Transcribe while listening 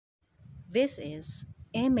This is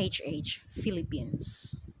MHH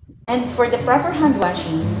Philippines. And for the proper hand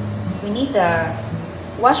washing, we need the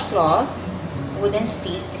washcloth, wooden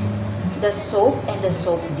stick, the soap and the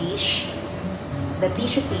soap dish, the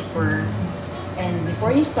tissue paper, and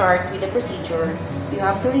before you start with the procedure, you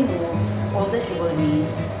have to remove all the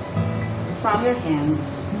jewelries from your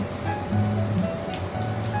hands.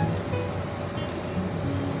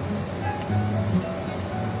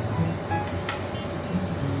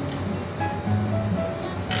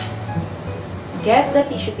 Get the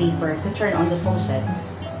tissue paper to turn on the faucet.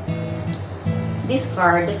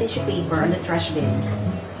 Discard the tissue paper on the trash bin.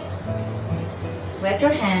 Wet your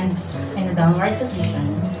hands in a downward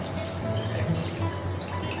position.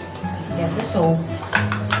 Get the soap.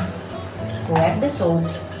 Wet the soap.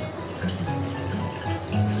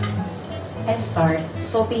 And start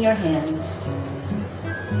soaping your hands.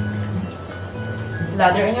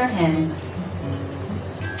 Lather in your hands.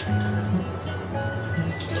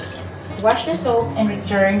 Wash the soap and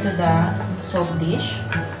return to the soap dish.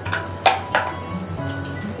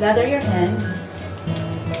 Lather your hands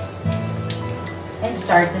and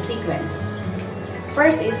start the sequence.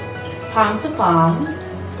 First is palm to palm,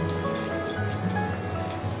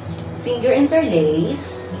 finger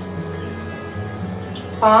interlace,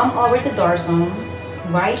 palm over the dorsum,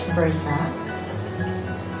 vice versa,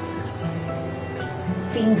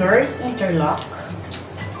 fingers interlock,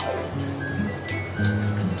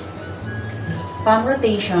 palm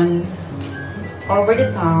rotation over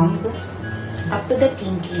the thumb up to the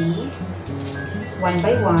pinky, one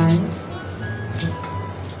by one,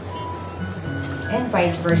 and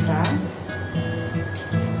vice versa.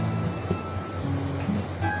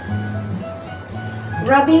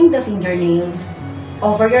 Rubbing the fingernails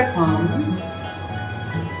over your palm,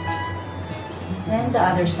 and the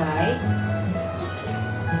other side.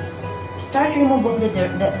 Start removing the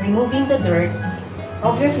dirt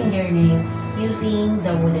of your fingernails using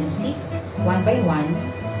the wooden stick, one by one.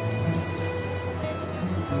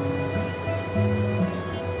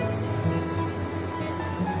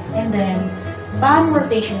 And then, palm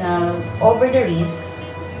rotational over the wrist.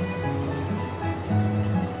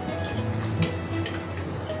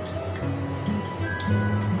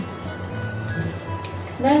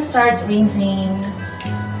 Then start rinsing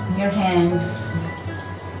your hands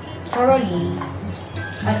thoroughly,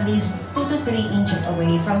 at least 2 to 3 inches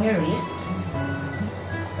away from your wrist.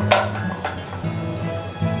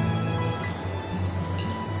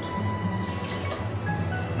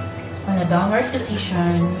 On a downward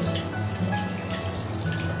position,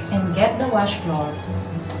 and get the washcloth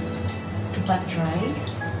to pat dry.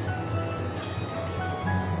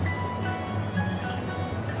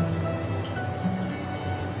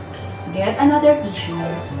 Get another tissue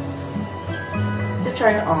to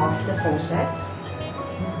turn off the faucet.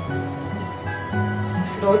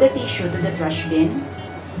 Throw the tissue to the trash bin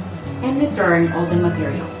and return all the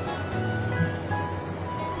materials.